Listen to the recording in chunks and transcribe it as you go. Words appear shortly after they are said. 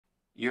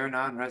You're a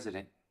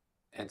non-resident,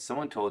 and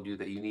someone told you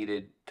that you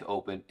needed to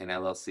open an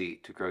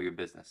LLC to grow your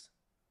business.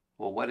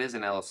 Well, what is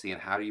an LLC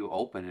and how do you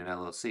open an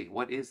LLC?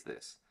 What is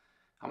this?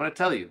 I'm going to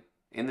tell you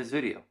in this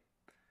video.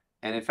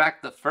 And in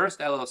fact, the first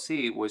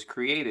LLC was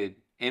created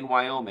in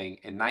Wyoming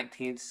in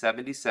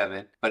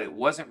 1977, but it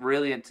wasn't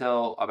really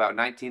until about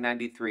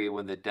 1993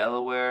 when the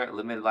Delaware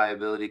Limited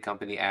Liability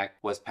Company Act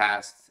was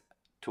passed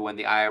to when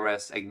the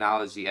IRS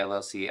acknowledged the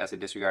LLC as a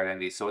disregarded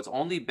entity. So it's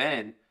only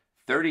been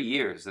 30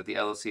 years that the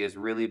LLC has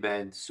really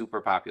been super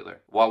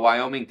popular. While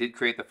Wyoming did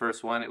create the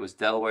first one, it was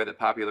Delaware that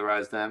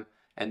popularized them.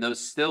 And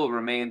those still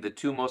remain the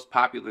two most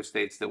popular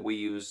states that we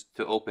use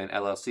to open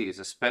LLCs,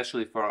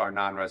 especially for our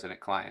non-resident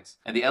clients.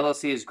 And the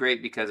LLC is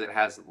great because it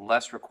has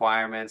less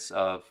requirements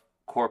of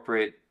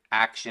corporate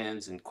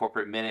actions and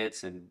corporate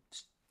minutes and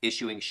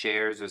issuing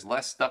shares. There's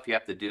less stuff you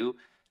have to do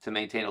to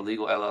maintain a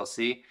legal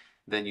LLC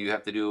than you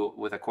have to do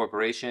with a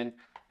corporation.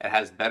 It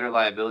has better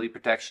liability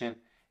protection,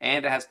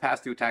 and it has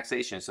pass-through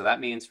taxation. So that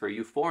means for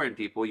you foreign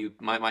people,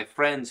 my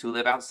friends who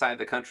live outside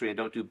the country and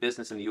don't do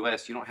business in the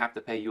US, you don't have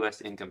to pay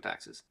US income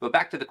taxes. But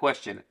back to the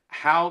question,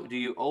 how do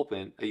you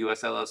open a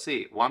US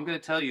LLC? Well, I'm going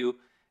to tell you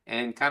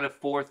in kind of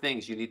 4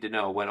 things you need to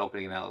know when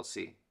opening an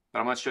LLC. But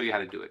I'm going to show you how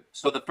to do it.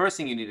 So the first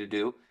thing you need to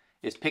do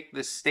is pick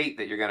the state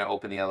that you're going to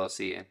open the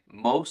LLC in.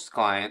 Most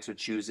clients are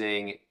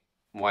choosing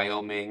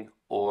Wyoming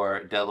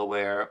or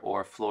Delaware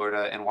or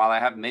Florida. And while I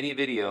have many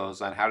videos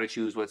on how to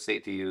choose what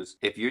state to use,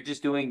 if you're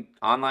just doing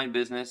online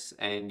business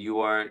and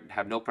you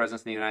have no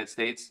presence in the United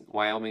States,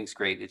 Wyoming's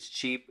great. It's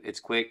cheap, it's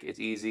quick, it's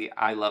easy.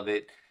 I love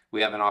it.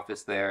 We have an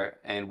office there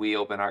and we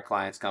open our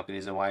clients'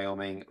 companies in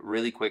Wyoming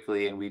really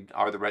quickly, and we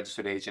are the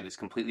registered agent. It's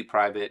completely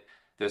private.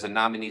 There's a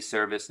nominee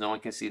service. No one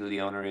can see who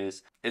the owner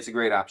is. It's a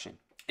great option.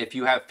 If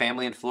you have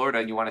family in Florida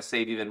and you want to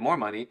save even more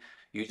money,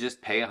 you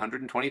just pay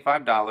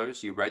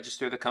 $125. You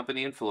register the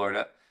company in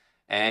Florida,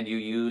 and you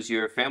use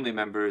your family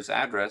member's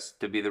address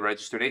to be the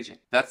registered agent.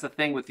 That's the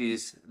thing with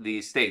these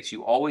states.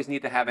 You always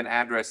need to have an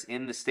address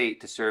in the state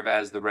to serve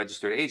as the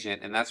registered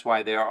agent, and that's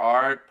why there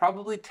are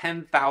probably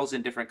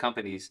 10,000 different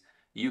companies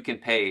you can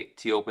pay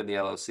to open the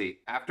LLC.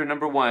 After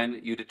number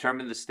 1, you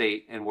determine the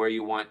state and where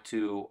you want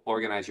to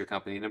organize your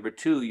company. Number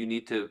 2, you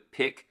need to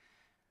pick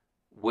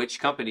which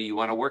company you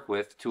want to work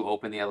with to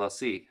open the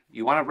LLC.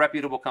 You want a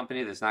reputable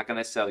company that's not going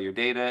to sell your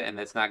data and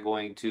that's not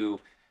going to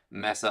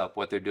mess up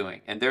what they're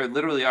doing. And there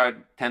literally are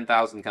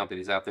 10,000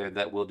 companies out there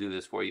that will do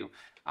this for you.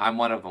 I'm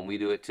one of them. We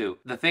do it too.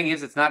 The thing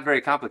is, it's not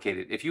very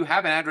complicated. If you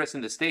have an address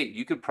in the state,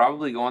 you could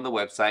probably go on the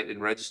website and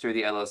register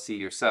the LLC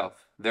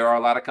yourself. There are a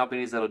lot of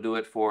companies that'll do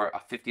it for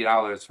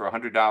 $50, for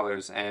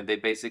 $100, and they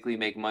basically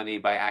make money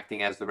by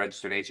acting as the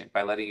registered agent,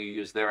 by letting you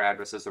use their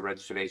address as the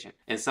registered agent.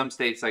 In some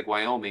states like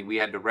Wyoming, we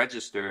had to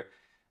register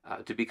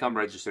to become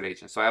registered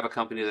agents. So I have a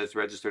company that's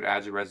registered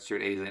as a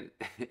registered agent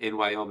in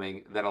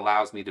Wyoming that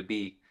allows me to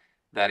be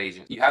that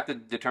agent. You have to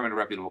determine a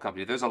reputable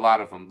company. There's a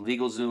lot of them.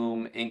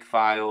 LegalZoom,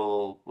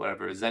 InkFile,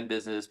 whatever, Zen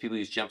Business, people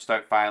use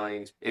Jumpstart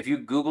Filings. If you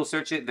Google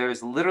search it,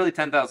 there's literally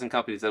 10,000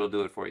 companies that'll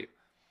do it for you.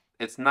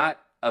 It's not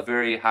a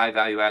very high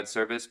value add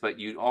service, but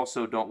you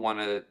also don't want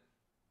to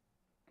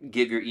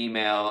give your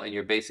email and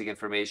your basic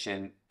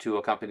information to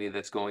a company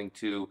that's going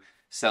to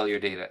sell your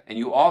data. And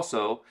you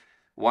also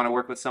want to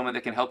work with someone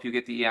that can help you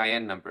get the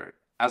EIN number.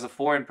 As a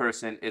foreign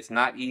person, it's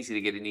not easy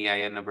to get an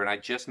EIN number, and I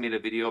just made a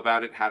video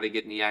about it, how to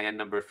get an EIN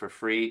number for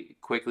free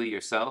quickly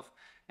yourself,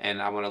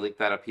 and I want to link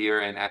that up here,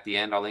 and at the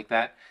end I'll link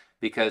that,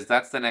 because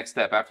that's the next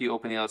step. After you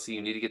open the LLC,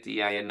 you need to get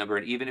the EIN number,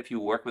 and even if you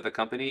work with a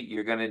company,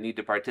 you're going to need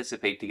to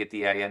participate to get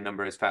the EIN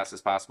number as fast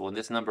as possible, and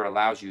this number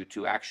allows you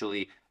to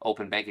actually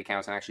open bank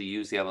accounts and actually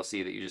use the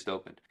LLC that you just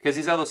opened. Because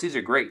these LLCs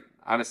are great.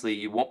 Honestly,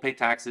 you won't pay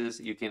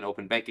taxes, you can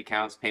open bank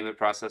accounts, payment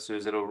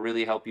processors, it'll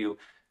really help you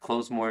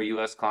close more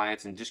US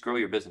clients and just grow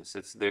your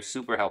business. They're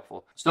super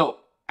helpful. So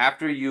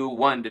after you,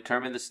 1,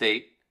 determine the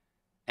state,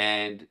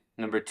 and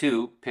number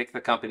 2, pick the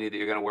company that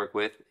you're going to work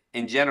with.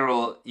 In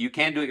general, you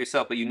can do it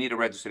yourself, but you need a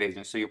registered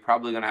agent, so you're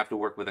probably going to have to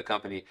work with a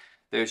company.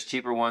 There's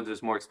cheaper ones,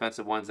 there's more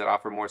expensive ones that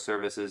offer more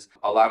services.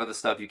 A lot of the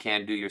stuff you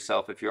can do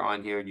yourself. If you're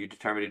on here and you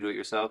determine to do it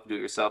yourself, do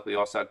it yourself. But you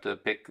also have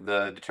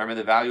to determine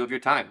the value of your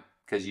time,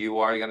 because you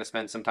are going to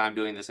spend some time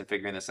doing this and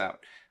figuring this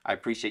out. I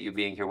appreciate you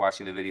being here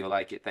watching the video.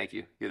 Like it. Thank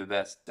you. You're the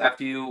best.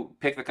 After you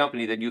pick the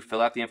company, then you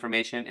fill out the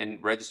information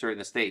and register it in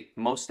the state.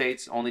 Most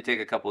states only take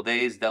a couple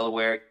days.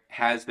 Delaware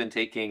has been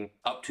taking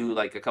up to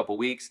like a couple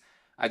weeks.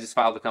 I just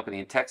filed a company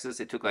in Texas.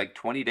 It took like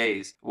 20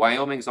 days.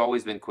 Wyoming's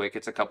always been quick.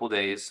 It's a couple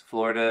days.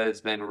 Florida has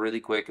been really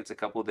quick. It's a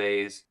couple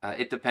days.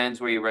 It depends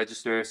where you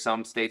register.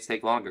 Some states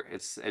take longer.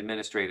 It's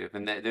administrative.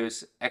 And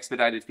there's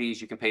expedited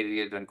fees you can pay to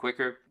get it done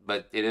quicker,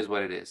 but it is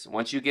what it is.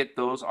 Once you get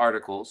those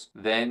articles,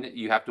 then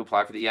you have to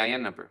apply for the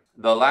EIN number.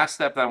 The last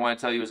step that I want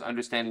to tell you is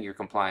understanding your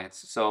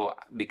compliance. So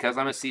because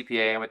I'm a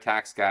CPA, I'm a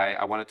tax guy,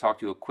 I want to talk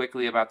to you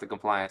quickly about the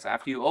compliance.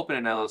 After you open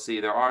an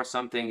LLC, there are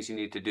some things you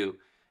need to do.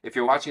 If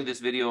you're watching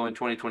this video in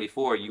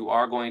 2024, you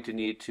are going to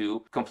need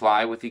to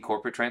comply with the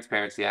Corporate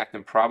Transparency Act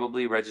and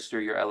probably register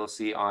your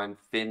LLC on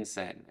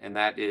FinCEN, and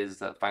that is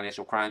the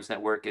Financial Crimes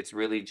Network. It's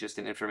really just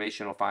an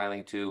informational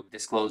filing to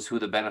disclose who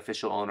the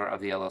beneficial owner of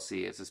the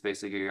LLC is. It's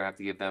basically you're gonna have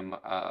to give them,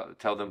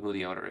 tell them who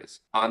the owner is.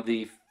 On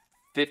the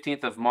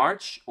 15th of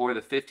March or the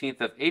 15th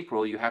of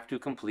April, you have to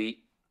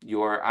complete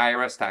your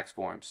IRS tax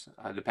forms,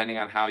 depending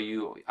on how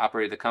you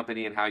operate the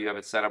company and how you have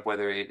it set up,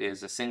 whether it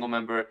is a single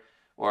member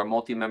or a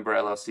multi-member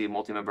LLC.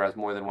 Multi-member has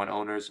more than one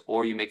owners,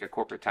 or you make a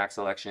corporate tax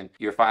election.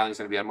 Your filing is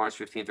going to be on March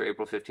 15th or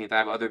April 15th. I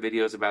have other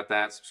videos about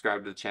that.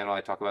 Subscribe to the channel.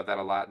 I talk about that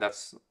a lot.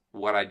 That's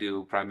what I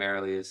do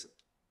primarily, is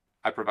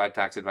I provide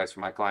tax advice for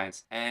my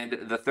clients. And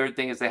the third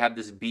thing is they have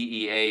this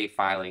BEA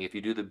filing. If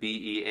you do the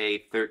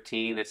BEA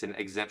 13, it's an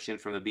exemption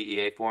from the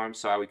BEA form,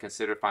 so I would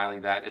consider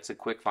filing that. It's a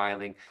quick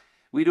filing.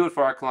 We do it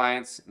for our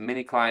clients.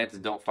 Many clients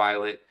don't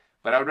file it,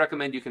 but I would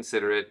recommend you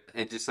consider it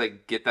and just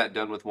like get that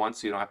done with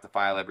once so you don't have to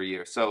file every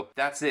year. So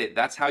that's it.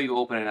 That's how you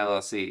open an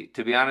LLC.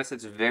 To be honest,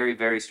 it's very,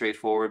 very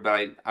straightforward,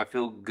 but I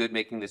feel good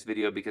making this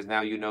video because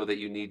now you know that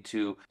you need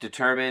to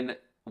determine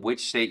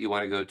which state you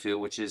want to go to,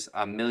 which is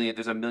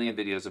there's a million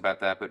videos about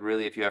that, but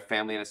really if you have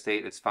family in a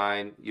state, it's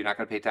fine. You're not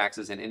going to pay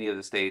taxes in any of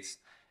the states,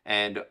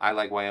 and I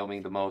like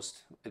Wyoming the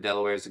most.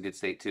 Delaware is a good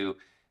state too.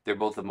 They're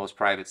both the most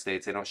private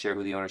states. They don't share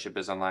who the ownership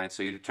is online.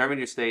 So you determine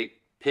your state,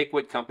 pick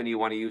what company you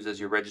want to use as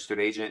your registered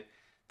agent.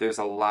 There's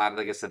a lot,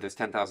 like I said, there's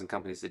 10,000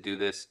 companies that do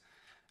this.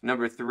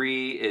 Number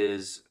 3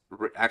 is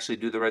actually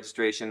do the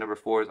registration. Number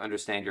 4 is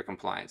understand your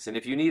compliance. And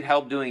if you need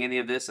help doing any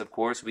of this, of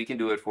course, we can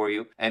do it for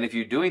you. And if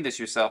you're doing this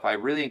yourself, I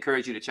really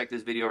encourage you to check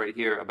this video right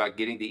here about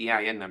getting the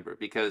EIN number,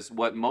 because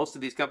what most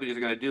of these companies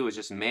are going to do is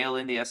just mail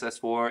in the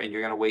SS4, and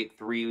you're going to wait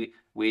 3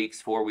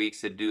 weeks, 4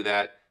 weeks to do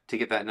that, to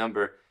get that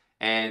number.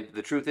 And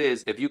the truth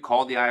is, if you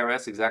call the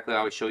IRS exactly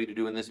how I show you to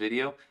do in this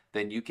video,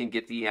 then you can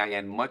get the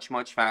EIN much,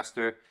 much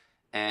faster.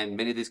 And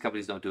many of these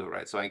companies don't do it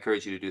right. So I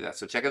encourage you to do that.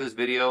 So check out this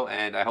video,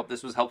 and I hope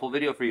this was a helpful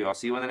video for you. I'll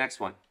see you in the next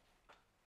one.